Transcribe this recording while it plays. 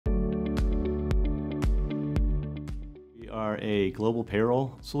are a global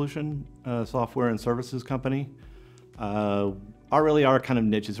payroll solution software and services company. Our kind of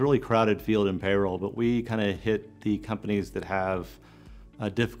niche is really crowded field in payroll, but we kind of hit the companies that have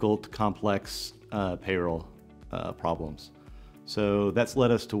difficult, complex payroll problems. So that's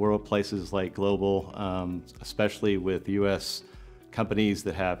led us to world places like global, especially with US companies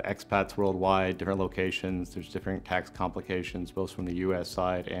that have expats worldwide, different locations. There's different tax complications, both from the US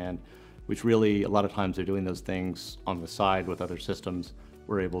side and which really, a lot of times they're doing those things on the side with other systems.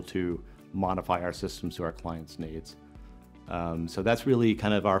 We're able to modify our systems to our clients' needs. So that's really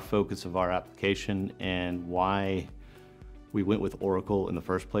kind of our focus of our application and why we went with Oracle in the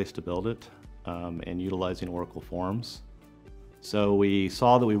first place to build it and utilizing Oracle Forms. So we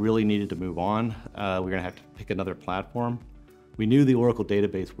saw that we really needed to move on. We're gonna have to pick another platform. We knew the Oracle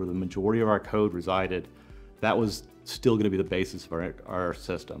database where the majority of our code resided. That was still gonna be the basis of our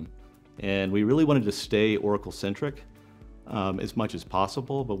system. And we really wanted to stay Oracle-centric as much as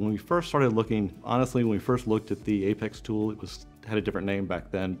possible. But when we first started looking, honestly, when we first looked at the Apex tool, it had a different name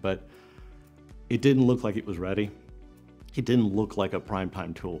back then, but it didn't look like it was ready. It didn't look like a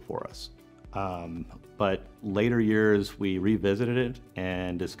primetime tool for us. But later years, we revisited it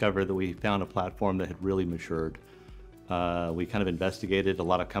and discovered that we found a platform that had really matured. We kind of investigated, a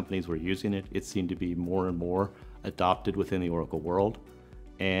lot of companies were using it. It seemed to be more and more adopted within the Oracle world.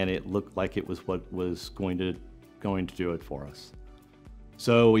 And it looked like it was what was going to do it for us.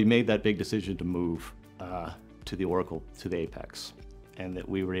 So we made that big decision to move to the Oracle, to the Apex, and that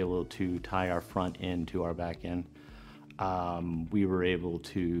we were able to tie our front end to our back end. We were able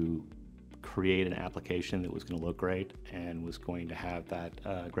to create an application that was going to look great and was going to have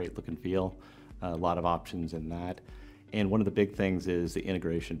that great look and feel, a lot of options in that. And one of the big things is the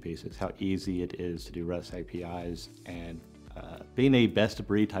integration pieces, how easy it is to do REST APIs, and being a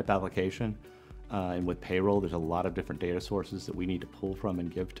best-of-breed type application, and with payroll, there's a lot of different data sources that we need to pull from and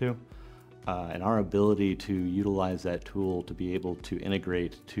give to. And our ability to utilize that tool to be able to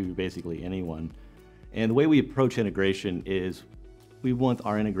integrate to basically anyone. And the way we approach integration is we want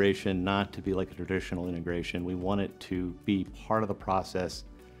our integration not to be like a traditional integration. We want it to be part of the process,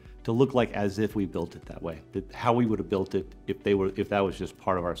 to look like as if we built it that way, how we would have built it if that was just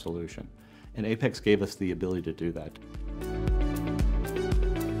part of our solution. And Apex gave us the ability to do that.